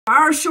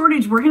Mounjaro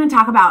shortage, we're going to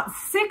talk about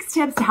 6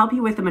 tips to help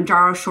you with the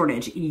Mounjaro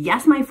shortage.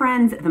 Yes, my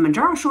friends, the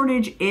Mounjaro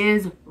shortage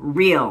is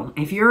real.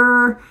 If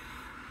you're,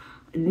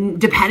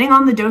 depending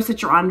on the dose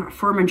that you're on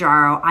for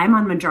Mounjaro, I'm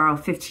on Mounjaro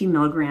 15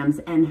 milligrams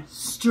and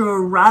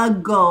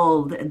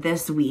struggled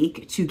this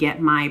week to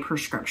get my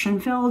prescription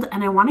filled.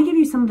 And I want to give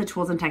you some of the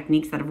tools and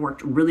techniques that have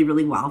worked really,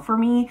 really well for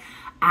me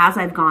as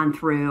I've gone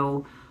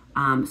through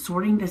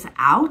sorting this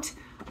out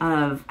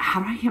of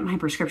how do I get my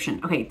prescription.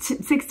 Okay,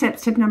 6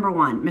 tips. Tip number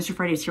 1, Mr.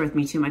 Friday's here with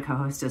me too, my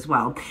co-host as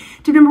well.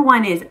 Tip number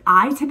 1 is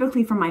I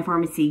typically from my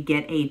pharmacy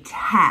get a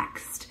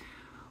text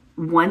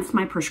once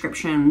my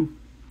prescription,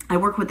 I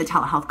work with the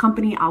Telehealth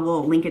company. I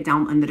will link it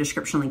down in the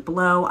description link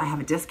below. I have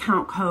a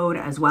discount code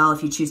as well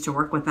if you choose to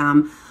work with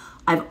them.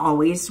 I've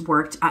always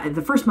worked,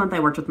 the first month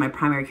I worked with my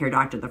primary care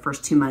doctor, the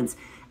first 2 months,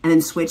 and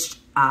then switched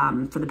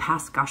for the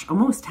past, gosh,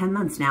 almost 10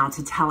 months now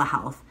to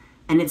Telehealth.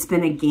 And it's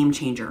been a game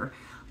changer.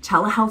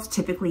 Telehealth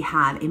typically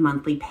have a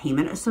monthly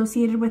payment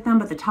associated with them,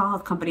 but the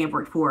Telehealth company I've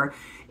worked for,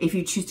 if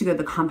you choose to go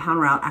the compound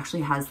route,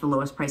 actually has the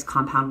lowest price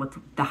compound with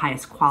the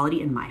highest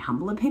quality in my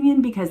humble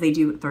opinion because they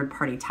do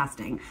third-party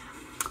testing.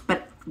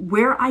 But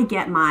where I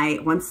get my,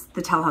 once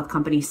the Telehealth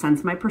company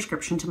sends my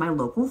prescription to my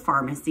local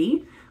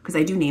pharmacy, because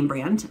I do name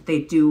brand,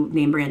 they do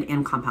name brand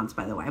and compounds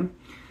by the way,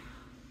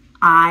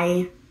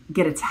 I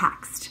get a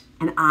text.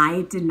 And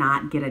I did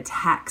not get a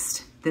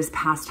text this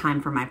past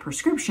time for my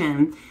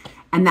prescription.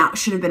 And that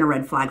should have been a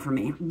red flag for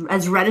me.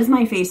 As red as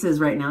my face is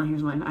right now,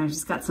 here's I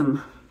just got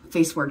some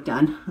face work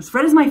done. As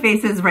red as my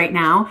face is right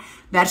now,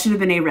 that should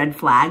have been a red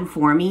flag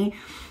for me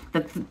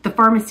that the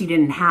pharmacy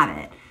didn't have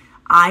it.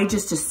 I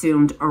just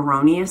assumed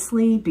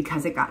erroneously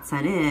because it got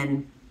sent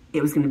in,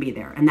 it was gonna be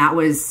there. And that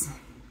was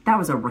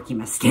a rookie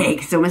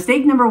mistake. So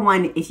mistake number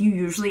 1, if you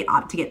usually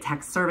opt to get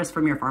text service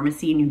from your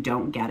pharmacy and you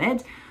don't get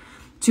it,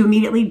 to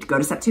immediately go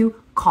to step 2,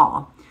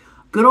 call.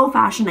 Good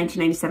old-fashioned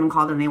 1997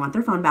 call them, they want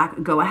their phone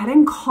back. Go ahead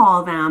and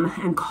call them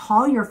and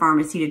call your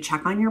pharmacy to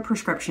check on your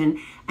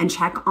prescription and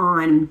check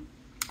on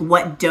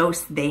what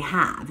dose they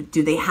have.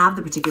 Do they have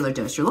the particular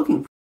dose you're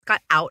looking for?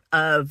 Got out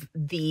of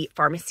the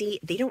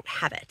pharmacy, they don't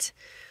have it.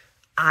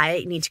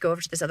 I need to go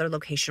over to this other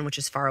location, which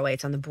is far away.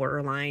 It's on the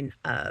borderline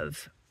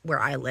of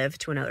where I live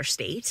to another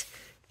state.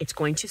 It's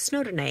going to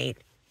snow tonight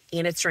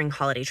and it's during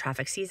holiday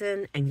traffic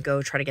season, and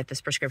go try to get this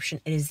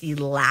prescription. It is the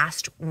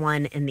last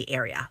one in the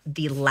area,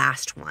 the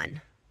last one.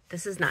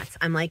 This is nuts.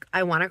 I'm like,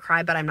 I want to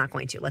cry, but I'm not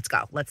going to. Let's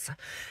go.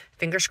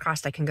 Fingers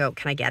crossed I can go.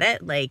 Can I get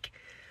it? Like,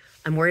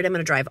 I'm worried I'm going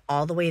to drive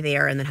all the way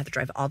there and then have to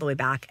drive all the way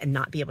back and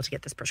not be able to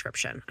get this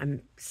prescription.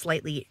 I'm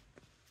slightly,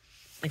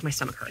 like, my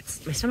stomach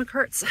hurts. My stomach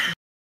hurts.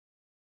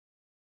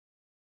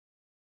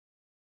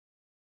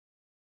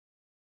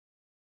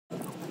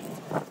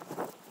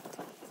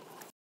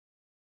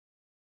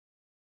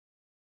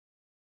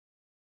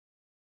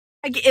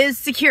 Bag is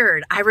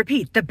secured. I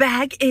repeat, the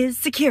bag is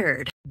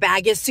secured.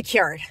 Bag is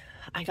secured.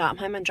 I got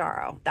my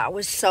Mounjaro. That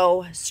was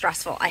so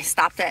stressful. I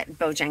stopped at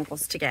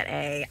Bojangles to get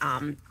a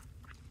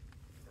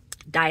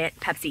Diet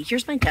Pepsi.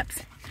 Here's my tips.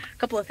 A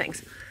couple of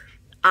things.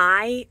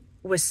 I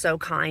was so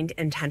kind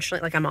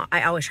intentionally. Like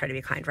I always try to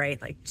be kind,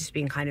 right? Like just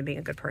being kind and being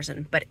a good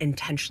person, but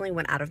intentionally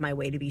went out of my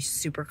way to be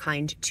super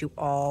kind to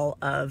all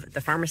of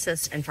the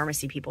pharmacists and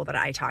pharmacy people that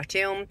I talked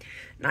to.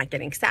 Not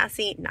getting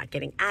sassy, not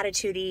getting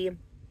attitude-y.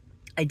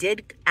 I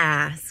did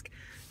ask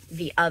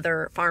the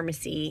other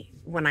pharmacy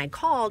when I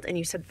called and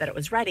you said that it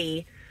was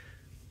ready,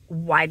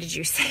 why did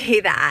you say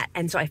that?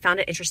 And so I found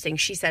it interesting.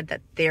 She said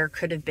that there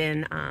could have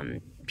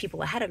been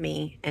people ahead of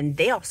me and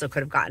they also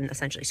could have gotten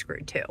essentially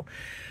screwed too.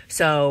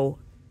 So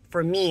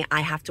for me,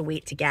 I have to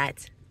wait to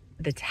get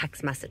the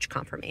text message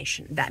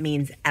confirmation. That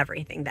means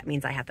everything. That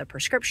means I have the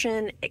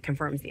prescription. It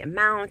confirms the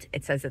amount.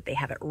 It says that they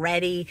have it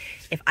ready.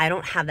 If I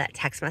don't have that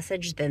text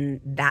message, then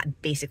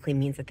that basically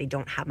means that they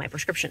don't have my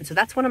prescription. So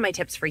that's one of my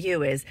tips for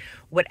you is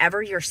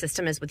whatever your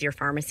system is with your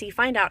pharmacy,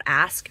 find out,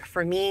 ask.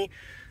 For me,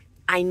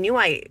 I knew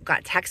I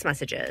got text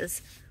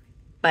messages,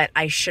 but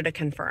I should have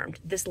confirmed.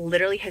 This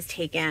literally has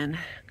taken,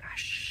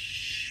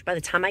 gosh, by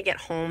the time I get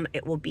home,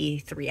 it will be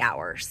 3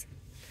 hours.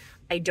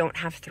 I don't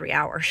have 3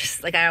 hours.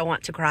 Like, I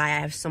want to cry. I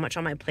have so much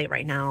on my plate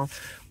right now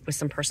with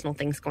some personal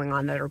things going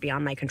on that are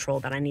beyond my control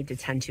that I need to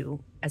tend to,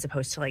 as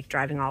opposed to like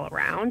driving all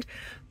around.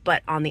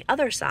 But on the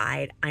other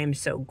side, I am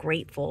so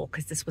grateful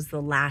because this was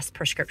the last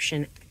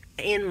prescription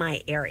in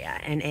my area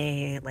in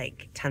a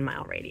like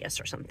 10-mile radius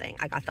or something.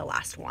 I got the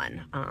last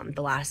one,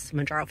 the last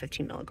Mounjaro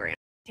 15 milligram.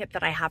 Tip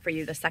that I have for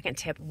you, the second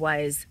tip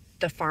was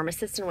the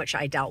pharmacist in which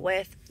I dealt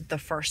with. The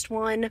first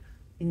one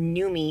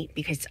knew me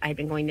because I'd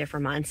been going there for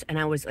months and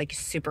I was like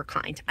super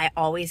kind. I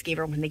always gave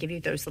her, when they give you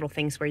those little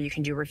things where you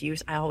can do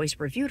reviews, I always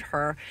reviewed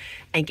her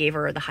and gave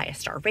her the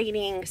highest star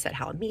rating, said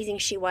how amazing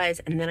she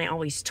was. And then I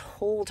always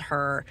told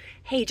her,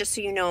 hey, just so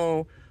you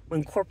know,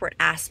 when corporate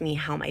asked me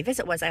how my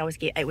visit was,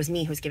 it was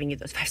me who was giving you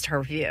those 5-star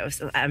reviews.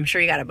 So I'm sure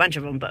you got a bunch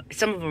of them, but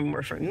some of them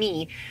were from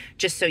me,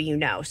 just so you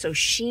know. So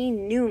she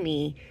knew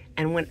me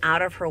and went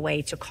out of her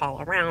way to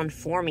call around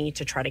for me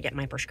to try to get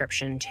my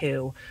prescription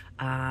too,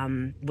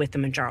 with the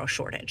Mounjaro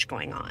shortage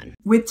going on.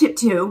 With tip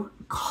 2,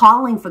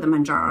 calling for the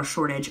Mounjaro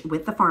shortage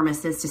with the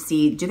pharmacist to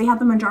see, do they have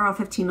the Mounjaro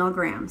 15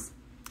 milligrams?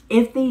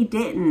 If they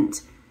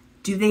didn't,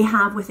 do they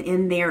have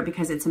within there,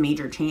 because it's a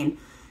major chain,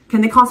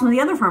 can they call some of the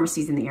other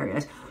pharmacies in the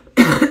areas?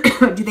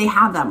 Do they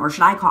have them, or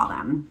should I call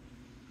them?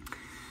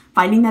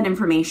 Finding that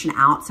information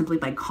out simply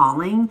by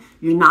calling,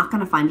 you're not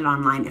going to find it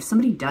online. If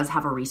somebody does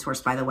have a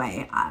resource, by the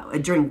way,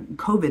 during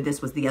COVID,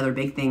 this was the other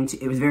big thing.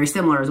 It was very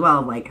similar as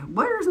well. Like,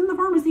 where's in the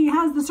pharmacy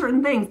has the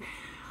certain things?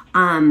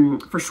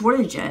 For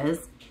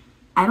shortages,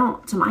 I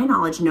don't, to my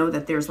knowledge, know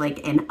that there's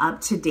like an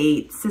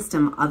up-to-date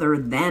system other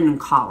than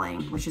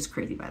calling, which is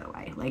crazy, by the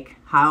way. Like,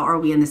 how are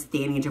we in this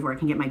day and age of where I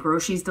can get my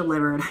groceries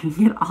delivered, I can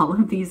get all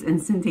of these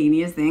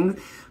instantaneous things,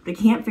 but I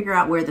can't figure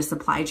out where the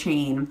supply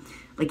chain,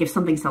 like if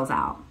something sells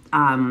out.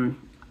 I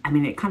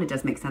mean, it kind of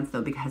does make sense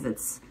though, because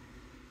it's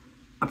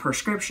a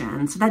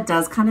prescription. So that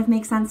does kind of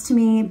make sense to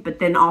me. But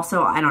then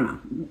also, I don't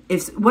know.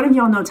 If one of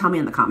y'all know, tell me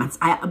in the comments.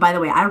 By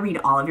the way, I read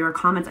all of your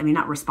comments. I may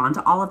not respond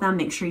to all of them.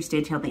 Make sure you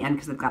stay till the end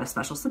because I've got a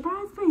special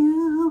surprise for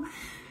you.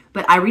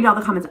 But I read all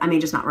the comments. I may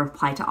just not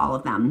reply to all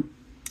of them.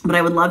 But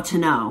I would love to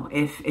know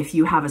if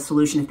you have a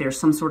solution, if there's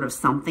some sort of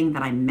something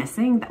that I'm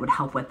missing that would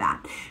help with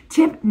that.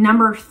 Tip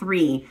number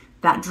 3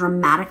 that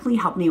dramatically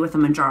helped me with the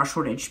Mounjaro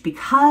shortage,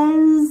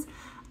 because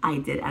I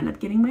did end up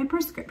getting my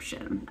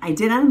prescription.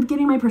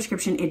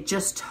 It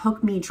just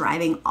took me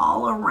driving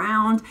all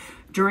around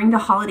during the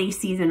holiday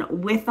season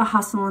with the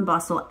hustle and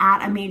bustle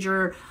at a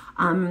major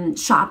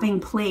shopping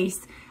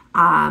place.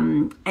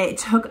 It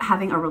took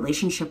having a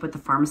relationship with the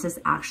pharmacist,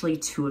 actually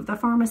 2 of the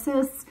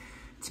pharmacists,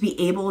 to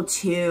be able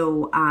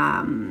to,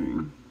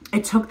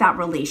 it took that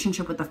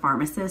relationship with the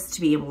pharmacist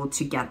to be able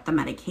to get the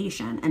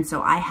medication. And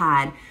so I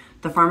had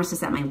the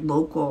pharmacist at my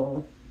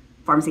local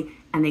pharmacy,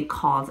 and they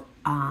called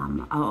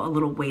a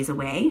little ways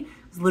away.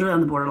 It was literally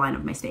on the borderline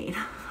of my state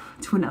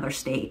to another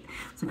state.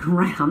 It's like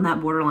right on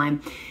that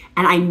borderline.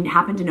 And I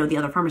happened to know the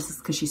other pharmacist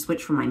because she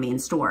switched from my main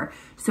store.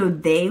 So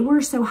they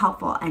were so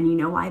helpful. And you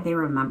know why? They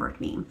remembered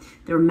me.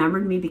 They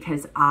remembered me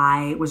because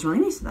I was really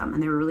nice to them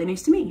and they were really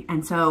nice to me.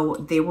 And so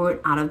they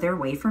were out of their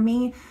way for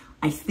me,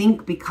 I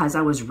think, because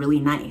I was really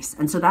nice.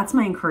 And so that's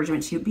my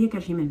encouragement to be a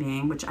good human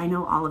being, which I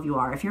know all of you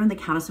are. If you're in the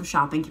Countess of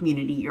Shopping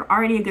community, you're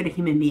already a good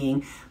human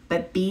being,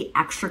 but be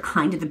extra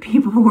kind to the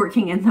people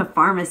working in the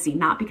pharmacy,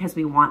 not because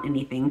we want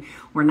anything.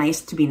 We're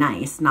nice to be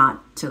nice,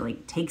 not to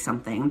like take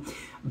something.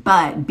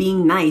 But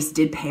being nice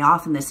did pay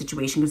off in this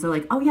situation because they're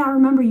like, oh yeah, I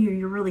remember you,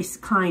 you're really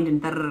kind and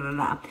da da da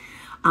da.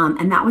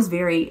 And that was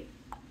very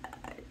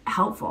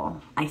helpful.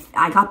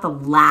 I got the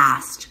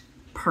last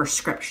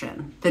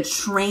prescription. The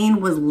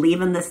train was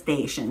leaving the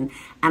station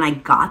and I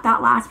got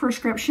that last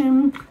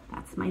prescription.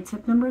 That's my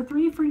tip number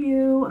 3 for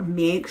you.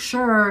 Make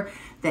sure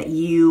that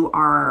you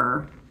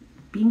are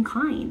being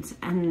kind,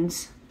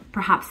 and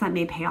perhaps that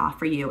may pay off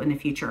for you in the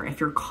future.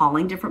 If you're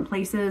calling different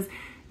places,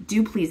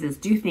 do pleases,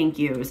 do thank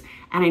yous.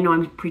 And I know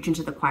I'm preaching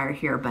to the choir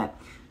here, but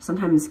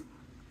sometimes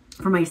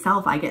for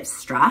myself, I get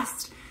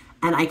stressed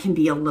and I can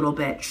be a little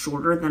bit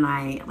shorter than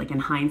I, like in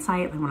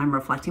hindsight, like when I'm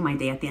reflecting my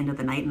day at the end of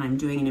the night and I'm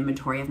doing an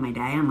inventory of my day,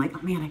 I'm like,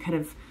 oh man, I could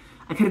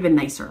have been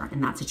nicer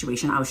in that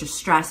situation. I was just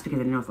stressed because I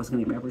didn't know if I was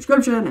gonna get my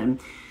prescription, and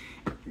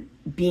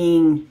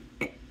being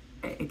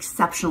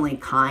exceptionally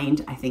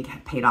kind, I think,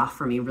 paid off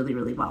for me really,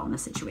 really well in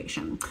this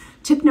situation.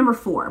 Tip number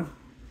 4,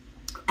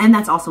 and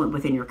that's also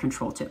within your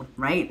control too,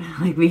 right?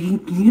 Like we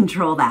can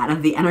control that,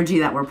 of the energy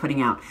that we're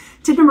putting out.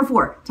 Tip number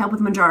 4, to help with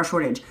Mounjaro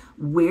shortage,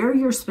 where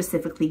you're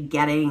specifically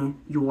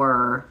getting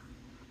your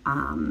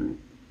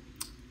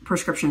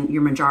prescription,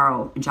 your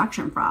Mounjaro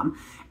injection from.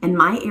 In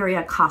my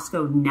area,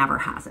 Costco never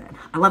has it.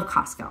 I love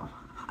Costco.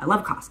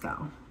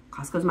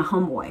 Costco's my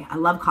homeboy. I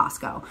love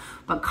Costco,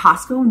 but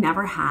Costco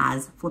never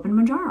has flippin'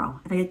 Mounjaro.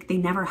 They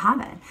never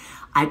have it.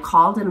 I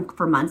called in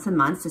for months and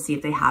months to see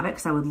if they have it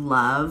because I would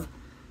love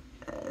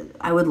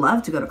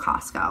to go to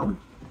Costco.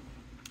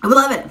 I would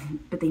love it,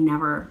 but they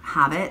never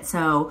have it.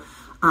 So,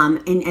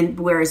 and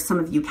whereas some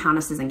of you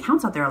countesses and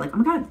counts out there are like, oh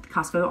my God,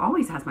 Costco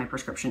always has my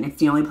prescription. It's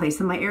the only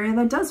place in my area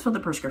that does fill the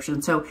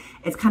prescription. So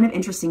it's kind of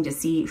interesting to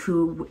see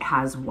who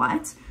has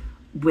what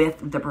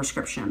with the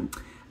prescription.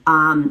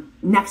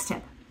 Next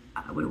tip.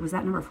 Was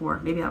that number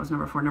 4? Maybe that was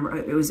number 4.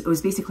 It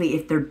was basically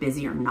if they're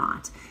busy or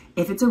not.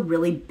 If it's a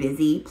really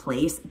busy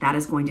place, that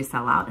is going to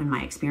sell out, in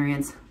my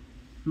experience,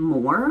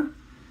 more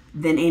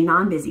than a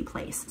non-busy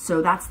place.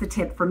 So that's the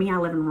tip. For me, I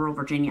live in rural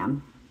Virginia.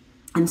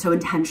 And so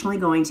intentionally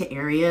going to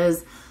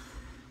areas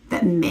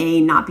that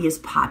may not be as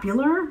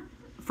popular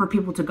for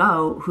people to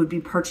go who'd be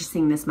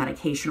purchasing this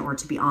medication or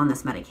to be on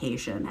this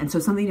medication. And so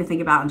something to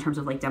think about in terms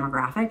of like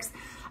demographics.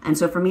 And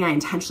so for me, I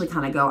intentionally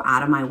kind of go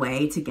out of my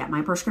way to get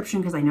my prescription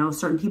because I know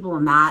certain people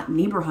in that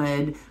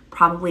neighborhood,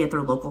 probably at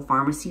their local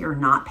pharmacy, are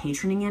not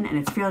patroning in. And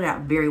it's filled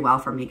out very well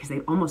for me because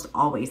they almost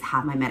always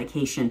have my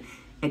medication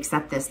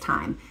except this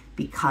time.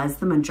 because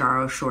the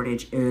Mounjaro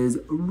shortage is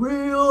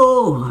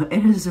real.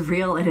 It is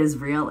real, it is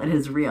real, it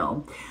is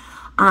real.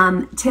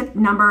 So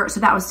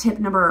that was tip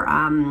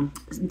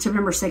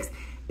number 6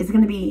 is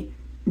gonna be,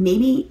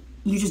 maybe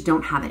you just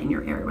don't have it in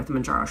your area with the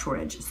Mounjaro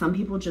shortage. Some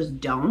people just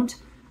don't.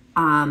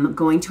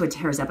 Going to a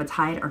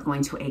Tirzepatide or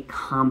going to a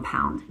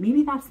compound.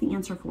 Maybe that's the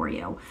answer for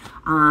you.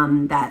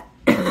 That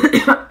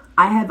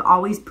I have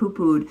always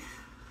poo-pooed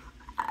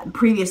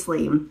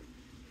previously.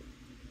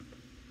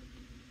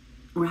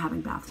 We're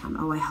having bath time.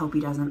 Oh, I hope he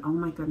doesn't. Oh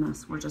my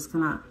goodness. We're just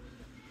gonna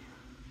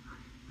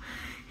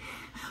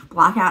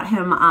block out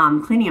him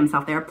cleaning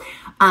himself there.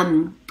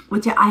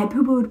 Which I had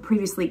poo-pooed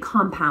previously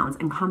compounds,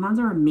 and compounds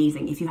are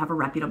amazing if you have a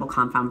reputable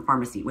compound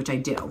pharmacy, which I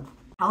do.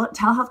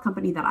 Telehealth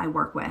company that I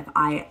work with,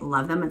 I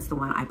love them. It's the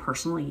one I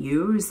personally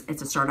use.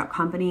 It's a startup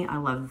company. I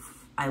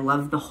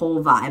love the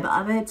whole vibe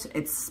of it.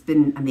 It's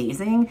been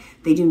amazing.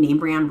 They do name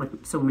brand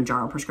with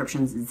Mounjaro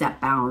prescriptions,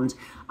 ZEPBOUND.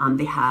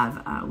 They have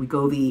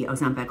WEGOVY,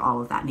 Ozempic,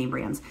 all of that name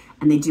brands.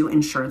 And they do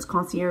insurance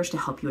concierge to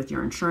help you with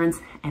your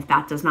insurance. If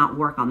that does not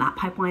work on that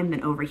pipeline,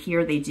 then over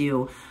here they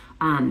do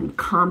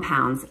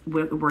compounds,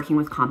 working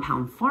with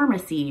compound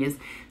pharmacies.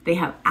 They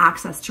have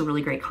access to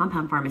really great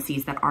compound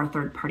pharmacies that are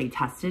third-party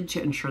tested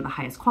to ensure the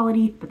highest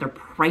quality, but their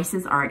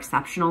prices are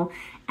exceptional.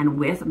 And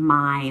with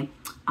my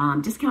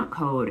discount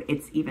code,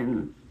 it's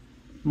even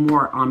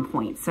more on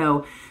point.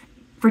 So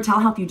for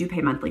telehealth, you do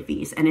pay monthly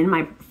fees. And in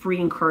my free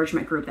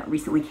encouragement group that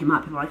recently came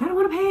up, people are like, I don't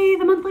want to pay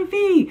the monthly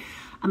fee.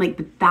 I'm like,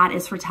 but that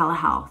is for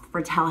telehealth.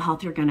 For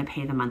telehealth, you're going to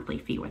pay the monthly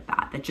fee with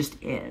that. That just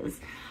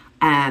is.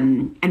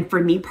 And for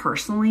me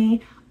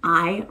personally,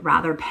 I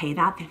rather pay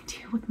that than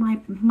deal with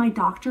my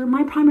doctor.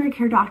 My primary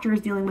care doctor is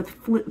dealing with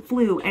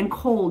flu and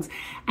colds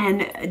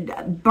and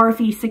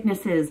barfy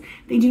sicknesses.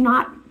 They do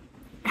not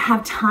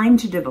have time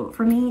to devote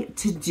for me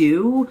to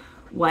do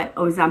what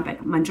Ozempic,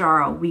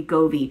 Mounjaro,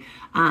 WEGOVY,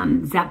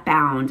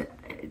 ZEPBOUND,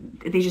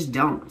 they just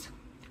don't.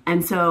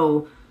 And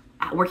so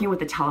working with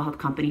the telehealth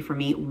company, for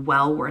me,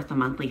 well worth the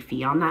monthly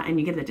fee on that. And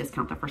you get the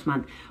discount the first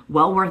month,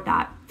 well worth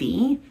that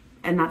fee.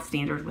 And that's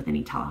standard with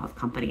any telehealth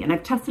company. And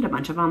I've tested a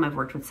bunch of them. I've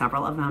worked with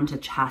several of them to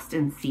test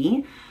and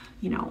see,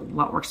 you know,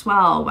 what works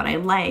well, what I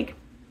like,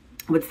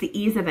 what's the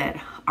ease of it.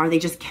 Are they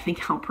just giving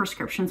out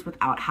prescriptions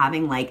without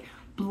having like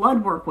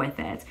blood work with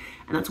it?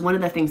 And that's one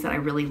of the things that I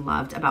really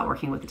loved about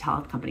working with the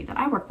telehealth company that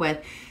I work with,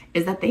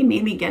 is that they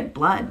made me get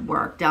blood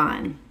work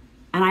done.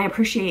 And I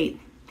appreciate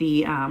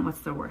the,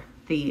 what's the word?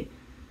 I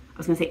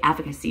was gonna say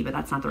efficacy, but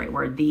that's not the right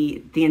word.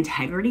 The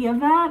integrity of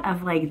that,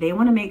 of like, they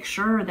wanna make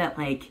sure that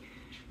like,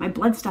 my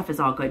blood stuff is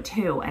all good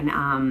too.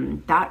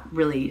 And that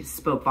really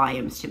spoke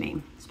volumes to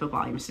me,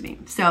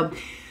 So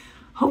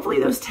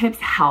hopefully those tips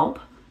help.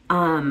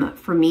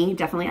 For me,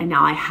 definitely,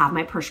 now I have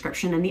my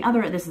prescription. And the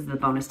other, this is the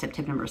bonus tip,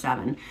 tip number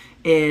 7,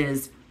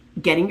 is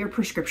getting your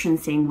prescription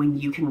saying when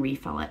you can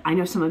refill it. I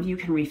know some of you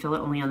can refill it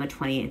only on the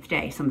 28th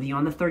day, some of you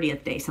on the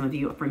 30th day, some of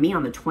you, for me,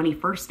 on the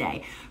 21st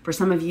day. For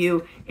some of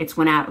you, it's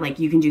when like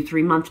you can do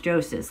 3-month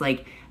doses.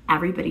 Like,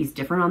 everybody's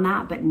different on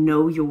that, but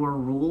know your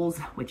rules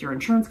with your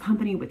insurance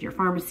company, with your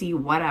pharmacy,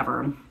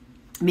 whatever.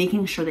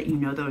 Making sure that you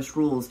know those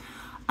rules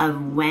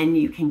of when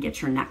you can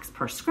get your next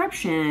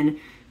prescription,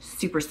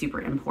 super,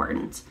 super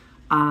important.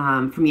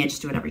 For me, I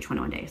just do it every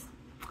 21 days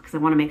because I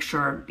want to make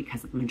sure,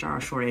 because of the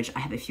Mounjaro shortage, I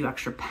have a few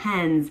extra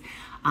pens.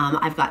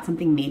 I've got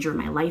something major in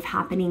my life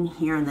happening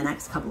here in the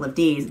next couple of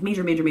days.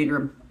 Major, major,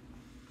 major.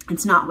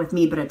 It's not with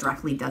me, but it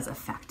directly does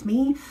affect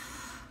me.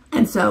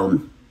 And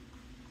so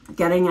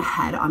getting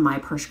ahead on my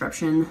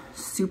prescription,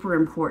 super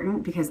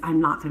important, because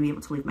I'm not going to be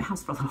able to leave my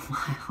house for a little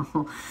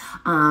while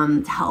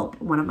to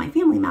help one of my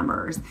family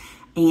members.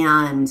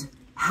 And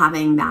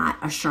having that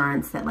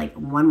assurance that like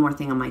one more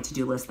thing on my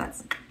to-do list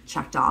that's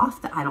checked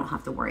off that I don't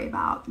have to worry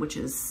about, which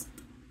is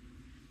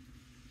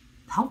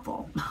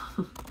helpful.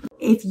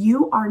 If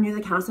you are new to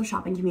the Countess of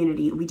Shopping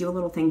community, we do a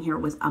little thing here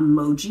with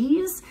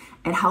emojis.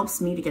 It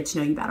helps me to get to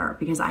know you better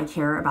because I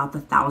care about the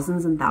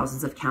thousands and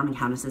thousands of Count and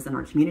Countesses in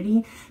our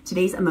community.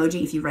 Today's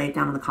emoji, if you write it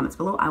down in the comments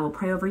below, I will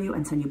pray over you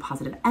and send you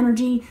positive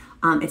energy.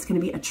 It's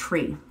gonna be a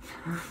tree.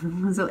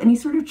 So any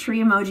sort of tree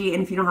emoji,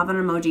 and if you don't have an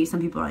emoji,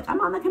 some people are like,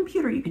 I'm on the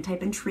computer, you can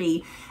type in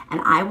tree,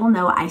 and I will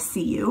know I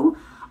see you.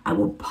 I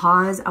will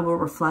pause, I will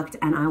reflect,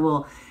 and I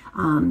will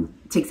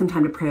take some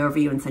time to pray over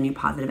you and send you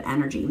positive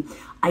energy.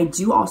 I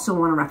do also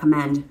want to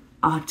recommend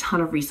a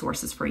ton of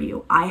resources for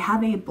you. I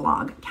have a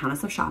blog,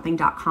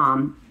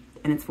 countessofshopping.com,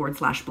 and it's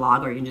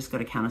 /blog, or you can just go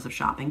to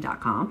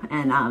countessofshopping.com,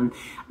 and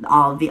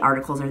all of the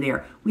articles are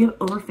there. We have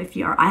over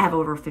 50, I have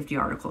over 50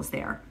 articles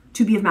there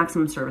to be of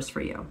maximum service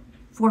for you,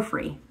 for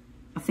free,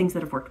 of things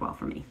that have worked well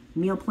for me.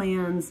 Meal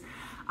plans,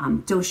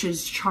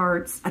 dosage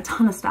charts, a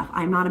ton of stuff.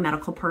 I'm not a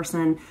medical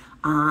person,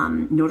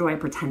 nor do I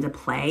pretend to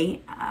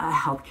play a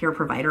healthcare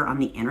provider on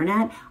the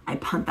internet. I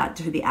punt that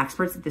to the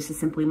experts. This is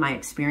simply my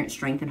experience,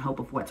 strength, and hope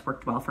of what's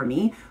worked well for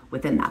me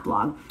within that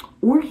blog.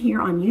 Or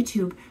here on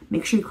YouTube,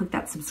 make sure you click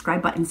that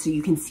subscribe button so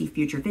you can see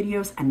future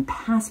videos and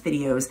past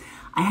videos.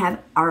 I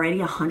have already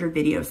 100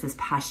 videos this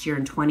past year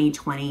in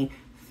 2023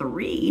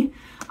 2023,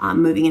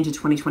 moving into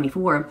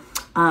 2024,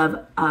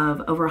 of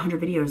over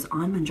 100 videos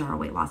on Mounjaro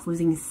weight loss,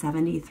 losing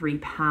 73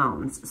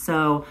 pounds.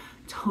 So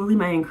totally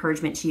my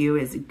encouragement to you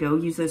is go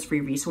use those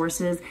free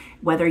resources,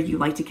 whether you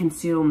like to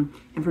consume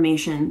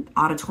information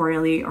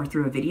auditorially or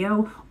through a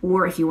video,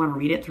 or if you want to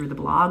read it through the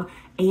blog,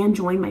 and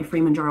join my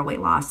free Mounjaro weight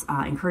loss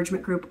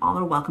encouragement group. All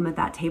are welcome at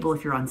that table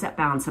if you're on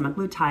ZEPBOUND,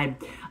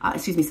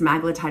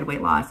 semaglutide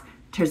weight loss,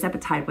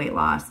 Tirzepatide weight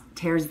loss,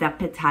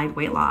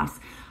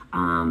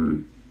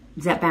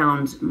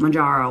 ZEPBOUND,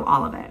 Mounjaro,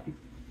 all of it.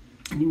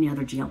 And any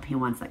other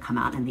GLP-1s that come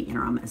out in the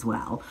interim as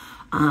well.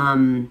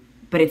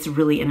 But it's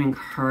really an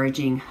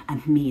encouraging,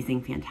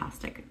 amazing,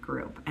 fantastic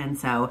group. And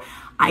so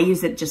I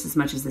use it just as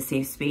much as a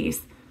safe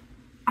space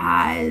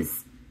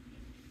as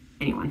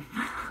anyone,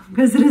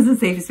 because it is a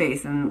safe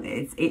space and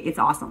it's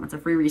awesome. It's a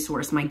free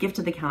resource. My gift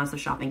to the Countess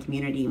of Shopping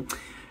community,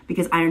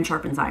 because iron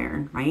sharpens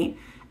iron, right?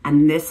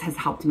 And this has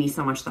helped me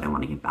so much that I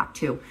want to give back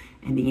to,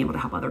 and being able to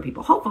help other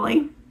people,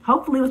 hopefully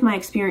with my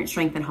experience,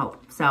 strength, and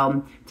hope.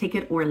 So take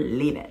it or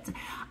leave it.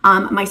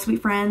 My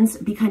sweet friends,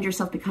 be kind to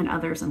yourself, be kind to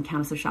others. I'm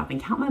Countess of Shopping.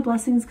 Count my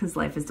blessings because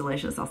life is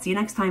delicious. I'll see you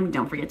next time.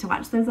 Don't forget to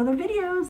watch those other videos.